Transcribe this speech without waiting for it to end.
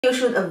You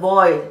should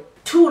avoid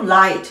too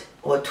light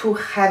or too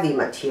heavy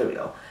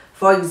material.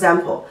 For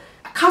example,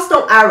 cast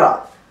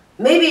iron.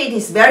 Maybe it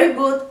is very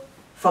good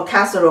for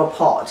casserole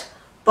pot,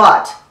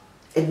 but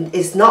it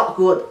is not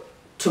good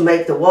to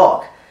make the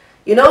wok.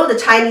 You know, the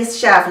Chinese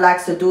chef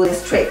likes to do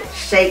this trick,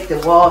 shake the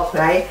wok,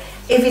 right?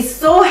 If it's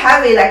so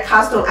heavy like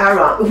cast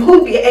iron, you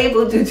won't be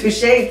able to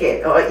shake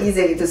it or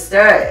easily to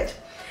stir it.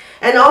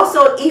 And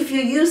also, if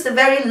you use a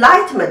very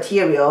light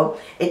material,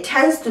 it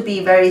tends to be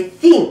very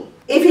thin.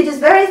 If it is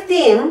very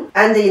thin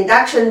and the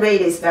induction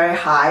rate is very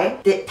high,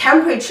 the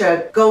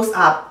temperature goes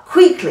up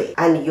quickly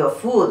and your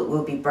food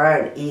will be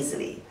burned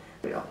easily.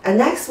 And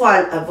next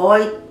one,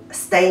 avoid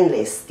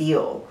stainless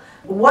steel.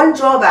 One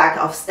drawback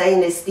of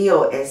stainless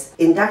steel is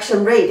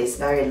induction rate is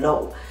very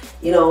low.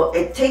 You know,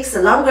 it takes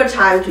a longer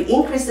time to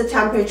increase the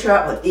temperature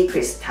or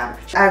decrease the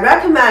temperature. I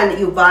recommend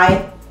you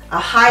buy a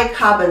high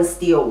carbon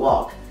steel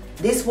wok.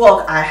 This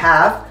wok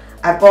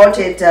I bought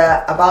it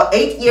about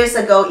 8 years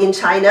ago in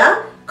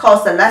China,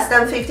 cost less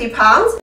than 50 pounds.